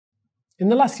In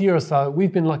the last year or so,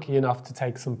 we've been lucky enough to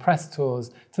take some press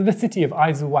tours to the city of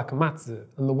Aizuwakamatsu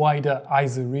and the wider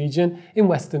Aizu region in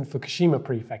western Fukushima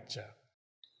Prefecture.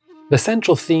 The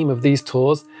central theme of these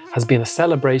tours has been a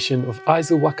celebration of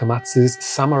Aizuwakamatsu's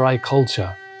samurai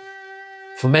culture.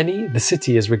 For many, the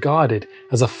city is regarded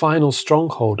as a final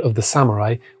stronghold of the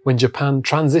samurai when Japan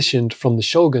transitioned from the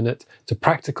shogunate to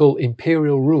practical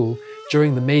imperial rule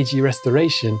during the Meiji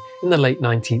Restoration in the late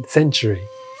 19th century.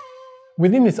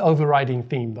 Within this overriding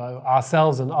theme, though,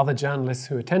 ourselves and other journalists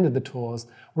who attended the tours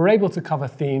were able to cover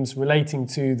themes relating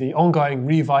to the ongoing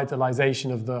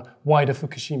revitalization of the wider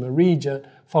Fukushima region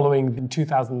following the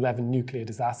 2011 nuclear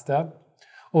disaster,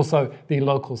 also the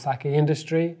local sake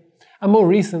industry, and more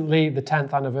recently the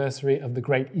 10th anniversary of the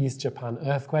Great East Japan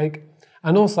earthquake,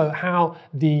 and also how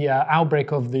the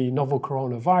outbreak of the novel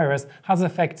coronavirus has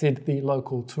affected the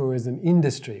local tourism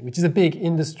industry, which is a big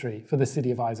industry for the city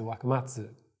of Aizuwakamatsu.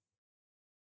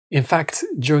 In fact,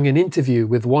 during an interview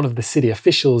with one of the city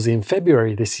officials in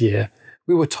February this year,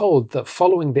 we were told that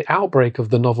following the outbreak of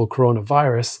the novel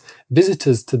coronavirus,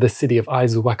 visitors to the city of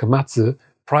Aizuwakamatsu,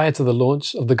 prior to the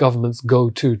launch of the government's Go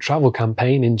To travel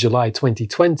campaign in July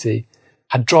 2020,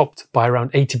 had dropped by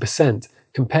around 80%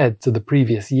 compared to the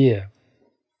previous year.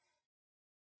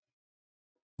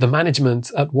 The management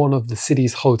at one of the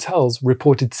city's hotels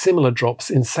reported similar drops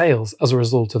in sales as a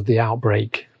result of the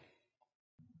outbreak.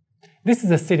 This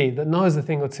is a city that knows a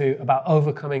thing or two about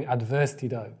overcoming adversity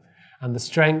though, and the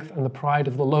strength and the pride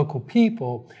of the local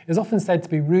people is often said to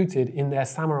be rooted in their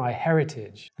samurai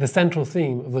heritage, the central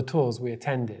theme of the tours we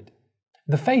attended.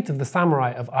 The fate of the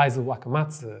samurai of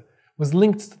Aizuwakamatsu was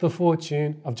linked to the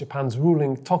fortune of Japan's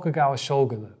ruling Tokugawa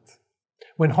shogunate.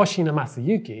 When Hoshina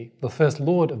Masayuki, the first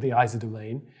lord of the Aizu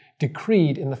Domain,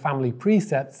 decreed in the family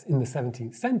precepts in the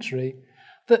 17th century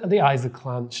that the Aizu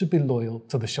clan should be loyal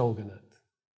to the shogunate.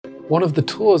 One of the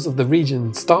tours of the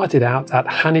region started out at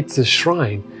Hanitsu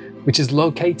Shrine, which is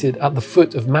located at the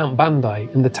foot of Mount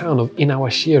Bandai in the town of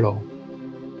Inawashiro.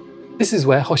 This is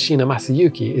where Hoshina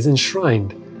Masayuki is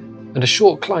enshrined, and a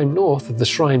short climb north of the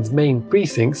shrine's main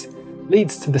precincts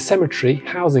leads to the cemetery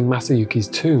housing Masayuki's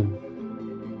tomb.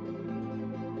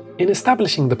 In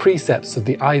establishing the precepts of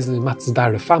the Aizu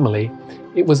Matsudaira family,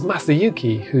 it was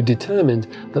Masayuki who determined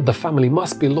that the family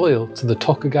must be loyal to the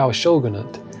Tokugawa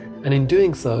shogunate, and in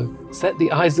doing so, set the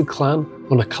Aizu clan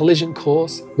on a collision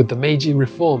course with the Meiji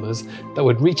reformers that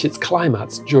would reach its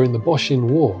climax during the Boshin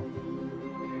War.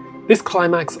 This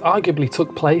climax arguably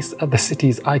took place at the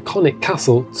city's iconic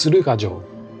castle, Tsuruga.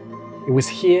 It was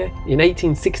here in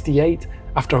 1868,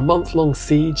 after a month-long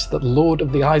siege, that the lord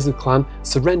of the Aizu clan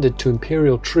surrendered to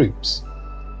imperial troops.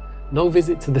 No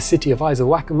visit to the city of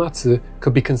Aizuwakamatsu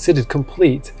could be considered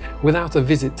complete without a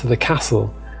visit to the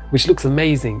castle, which looks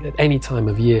amazing at any time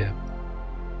of year.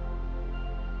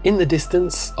 In the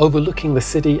distance, overlooking the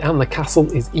city and the castle,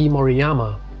 is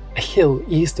Imoriyama, a hill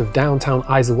east of downtown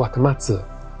Aizuwakamatsu.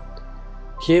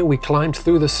 Here we climbed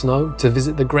through the snow to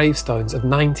visit the gravestones of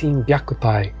 19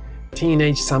 byakutai,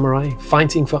 teenage samurai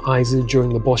fighting for Aizu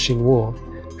during the Boshin War,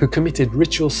 who committed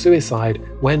ritual suicide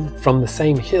when, from the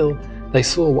same hill, they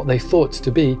saw what they thought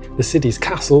to be the city's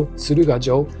castle,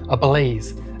 Tsuruga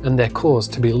ablaze, and their cause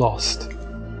to be lost.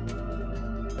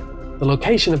 The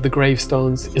location of the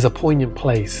gravestones is a poignant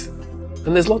place,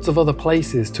 and there's lots of other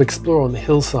places to explore on the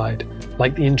hillside,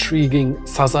 like the intriguing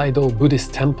Sazaido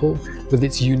Buddhist temple with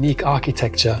its unique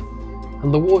architecture,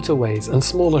 and the waterways and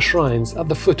smaller shrines at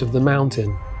the foot of the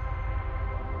mountain.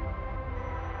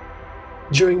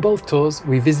 During both tours,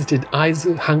 we visited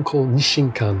Aizu Hanko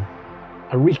Nishinkan,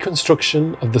 a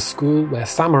reconstruction of the school where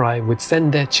samurai would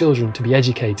send their children to be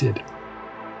educated.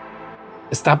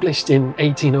 Established in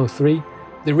 1803,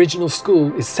 the original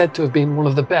school is said to have been one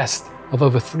of the best of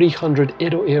over 300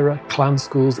 Edo-era clan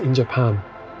schools in Japan.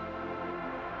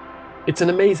 It's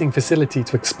an amazing facility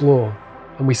to explore,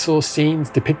 and we saw scenes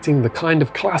depicting the kind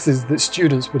of classes that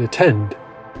students would attend,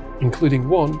 including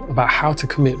one about how to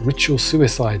commit ritual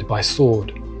suicide by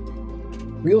sword.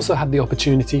 We also had the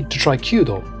opportunity to try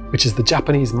Kyudo, which is the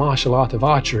Japanese martial art of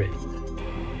archery.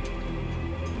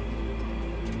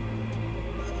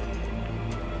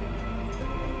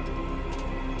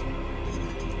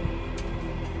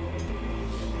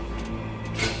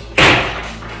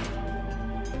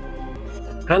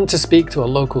 And to speak to a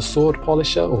local sword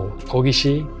polisher, or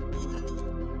kogishi,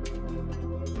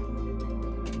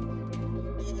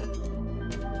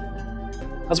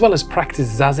 as well as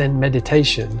practice zazen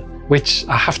meditation, which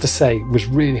I have to say was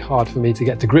really hard for me to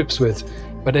get to grips with,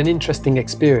 but an interesting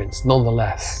experience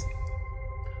nonetheless.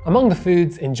 Among the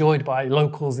foods enjoyed by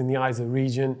locals in the Aizu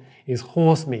region is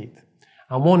horse meat,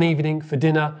 And one evening for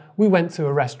dinner, we went to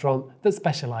a restaurant that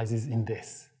specialises in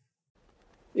this.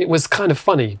 It was kind of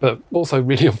funny, but also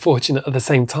really unfortunate at the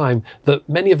same time, that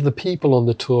many of the people on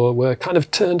the tour were kind of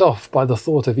turned off by the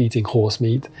thought of eating horse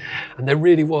meat, and there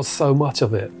really was so much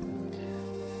of it.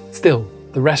 Still,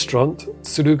 the restaurant,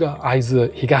 Tsuruga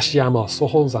Aizu Higashiyama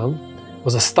Sohozan,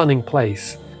 was a stunning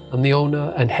place, and the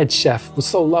owner and head chef was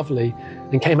so lovely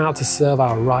and came out to serve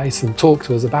our rice and talk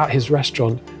to us about his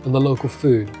restaurant and the local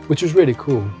food, which was really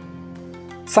cool.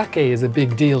 Sake is a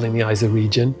big deal in the Aizu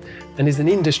region and is an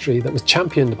industry that was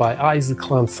championed by Aizu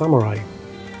clan samurai.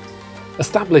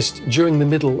 Established during the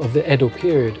middle of the Edo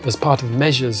period as part of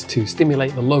measures to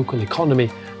stimulate the local economy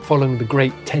following the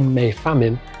Great Tenmei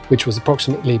famine, which was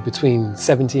approximately between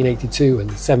 1782 and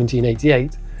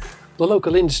 1788, the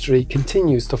local industry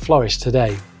continues to flourish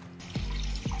today.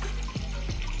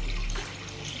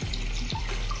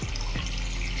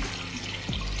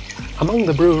 Among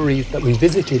the breweries that we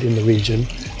visited in the region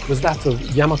was that of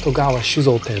Yamatogawa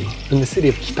Shuzoten in the city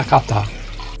of Kitakata.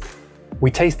 We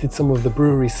tasted some of the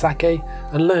brewery's sake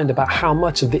and learned about how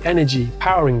much of the energy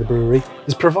powering the brewery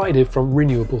is provided from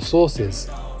renewable sources,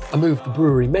 a move the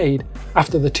brewery made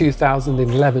after the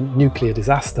 2011 nuclear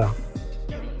disaster.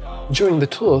 During the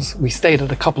tours, we stayed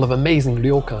at a couple of amazing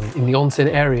ryokan in the onsen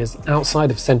areas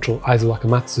outside of central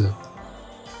Aizuwakamatsu.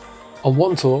 On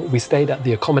one tour, we stayed at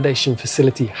the accommodation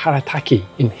facility Harataki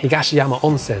in Higashiyama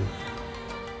Onsen.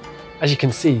 As you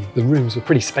can see, the rooms were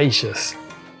pretty spacious.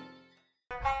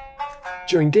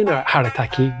 During dinner at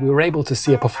Harataki, we were able to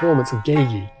see a performance of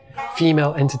geigi,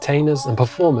 female entertainers and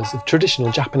performers of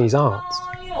traditional Japanese arts.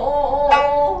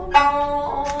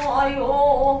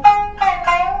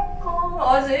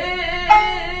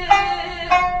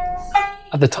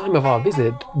 At the time of our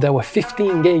visit, there were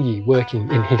 15 geigi working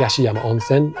in Higashiyama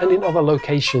Onsen and in other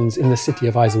locations in the city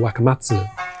of Aizuwakamatsu,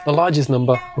 the largest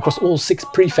number across all 6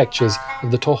 prefectures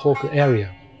of the Tohoku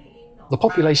area. The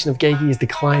population of geigi is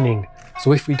declining,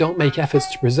 so if we don't make efforts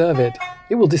to preserve it,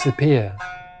 it will disappear.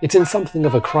 It's in something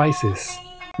of a crisis,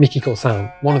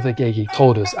 Mikiko-san, one of the geigi,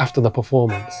 told us after the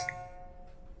performance.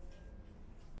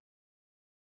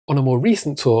 On a more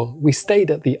recent tour, we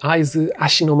stayed at the Aizu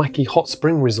Ashinomaki Hot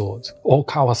Spring Resort, or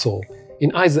Kawaso,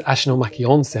 in Aizu Ashinomaki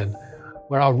Onsen,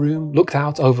 where our room looked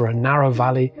out over a narrow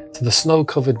valley to the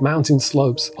snow-covered mountain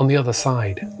slopes on the other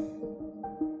side.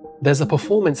 There's a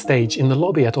performance stage in the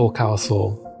lobby at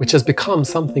Okawaso, which has become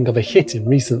something of a hit in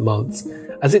recent months,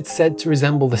 as it's said to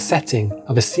resemble the setting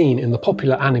of a scene in the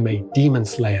popular anime Demon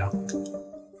Slayer.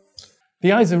 The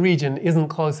Aizu region isn't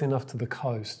close enough to the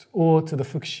coast or to the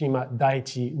Fukushima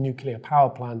Daiichi nuclear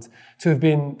power plant to have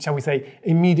been, shall we say,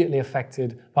 immediately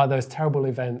affected by those terrible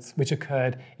events which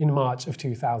occurred in March of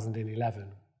 2011.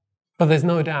 But there's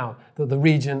no doubt that the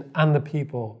region and the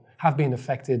people have been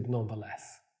affected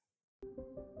nonetheless.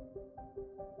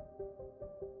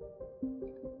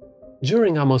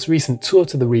 During our most recent tour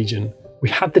to the region, we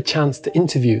had the chance to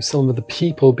interview some of the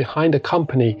people behind a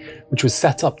company which was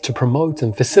set up to promote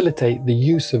and facilitate the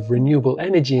use of renewable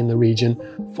energy in the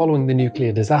region following the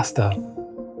nuclear disaster.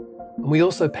 And we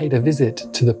also paid a visit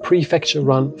to the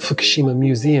prefecture-run Fukushima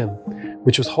Museum,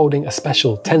 which was holding a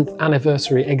special 10th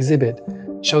anniversary exhibit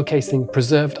showcasing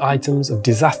preserved items of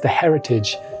disaster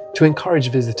heritage to encourage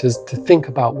visitors to think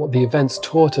about what the events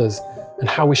taught us and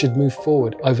how we should move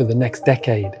forward over the next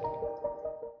decade.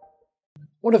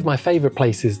 One of my favourite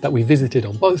places that we visited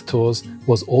on both tours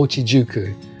was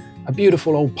Ochijuku, a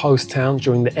beautiful old post town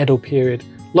during the Edo period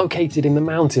located in the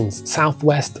mountains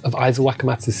southwest of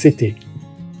Aizuwakamatsu city.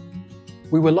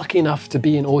 We were lucky enough to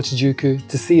be in Ochijuku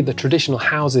to see the traditional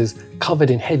houses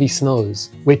covered in heavy snows,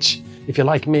 which, if you're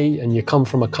like me and you come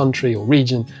from a country or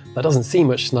region that doesn't see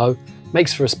much snow,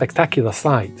 makes for a spectacular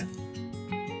sight.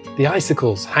 The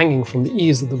icicles hanging from the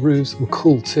eaves of the roofs were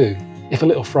cool too, if a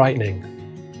little frightening.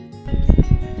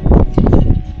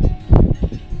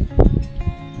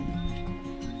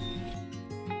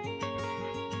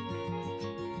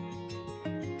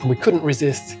 And we couldn't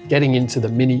resist getting into the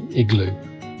mini igloo.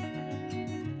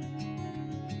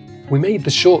 We made the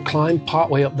short climb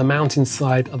partway up the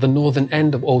mountainside at the northern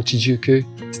end of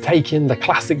Ochijuku to take in the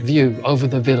classic view over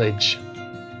the village.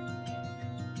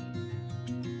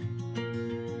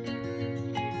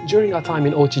 During our time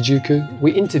in Ochijuku,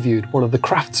 we interviewed one of the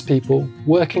craftspeople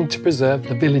working to preserve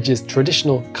the village's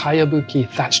traditional kayabuki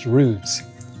thatched roofs.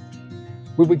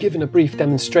 We were given a brief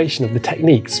demonstration of the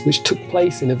techniques which took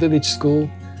place in a village school,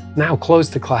 now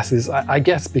closed to classes, I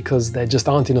guess because there just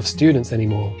aren't enough students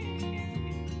anymore.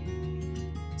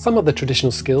 Some of the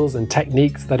traditional skills and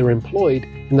techniques that are employed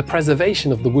in the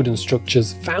preservation of the wooden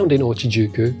structures found in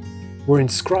Ochijuku were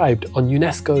inscribed on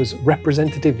UNESCO's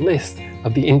representative list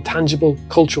of the intangible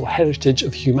cultural heritage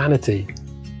of humanity.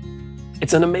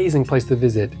 It's an amazing place to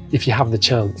visit if you have the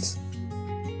chance.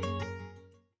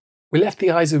 We left the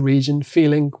Aizu region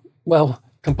feeling, well,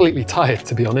 completely tired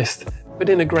to be honest, but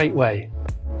in a great way.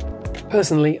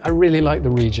 Personally, I really like the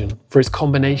region for its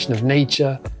combination of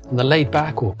nature and the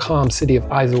laid-back or calm city of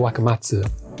Aizuwakamatsu.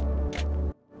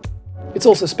 It's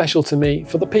also special to me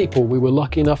for the people we were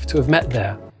lucky enough to have met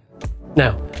there.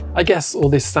 Now, I guess all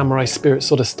this samurai spirit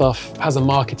sort of stuff has a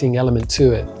marketing element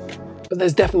to it, but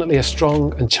there's definitely a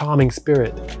strong and charming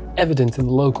spirit evident in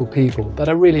the local people that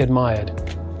I really admired,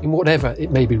 in whatever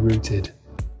it may be rooted.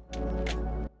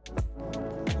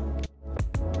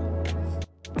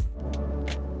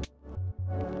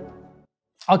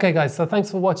 Okay guys, so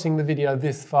thanks for watching the video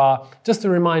this far. Just a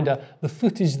reminder, the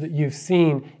footage that you've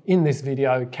seen in this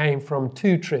video came from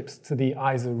 2 trips to the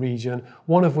Aizu region,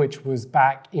 one of which was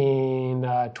back in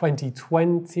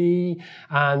 2020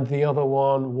 and the other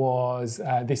one was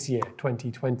this year,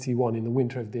 2021, in the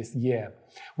winter of this year.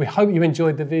 We hope you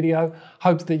enjoyed the video,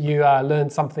 hope that you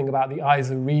learned something about the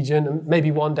Aizu region and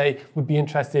maybe one day would be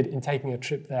interested in taking a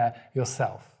trip there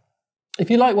yourself. If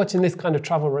you like watching this kind of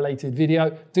travel related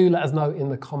video, do let us know in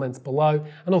the comments below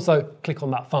and also click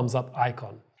on that thumbs up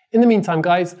icon. In the meantime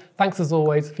guys, thanks as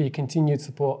always for your continued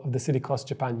support of the City Cost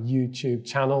Japan YouTube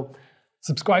channel.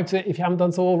 Subscribe to it if you haven't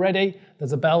done so already.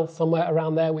 There's a bell somewhere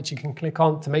around there which you can click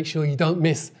on to make sure you don't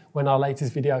miss when our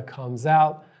latest video comes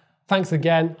out. Thanks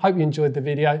again, hope you enjoyed the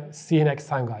video. See you next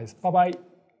time guys, bye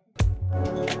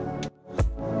bye.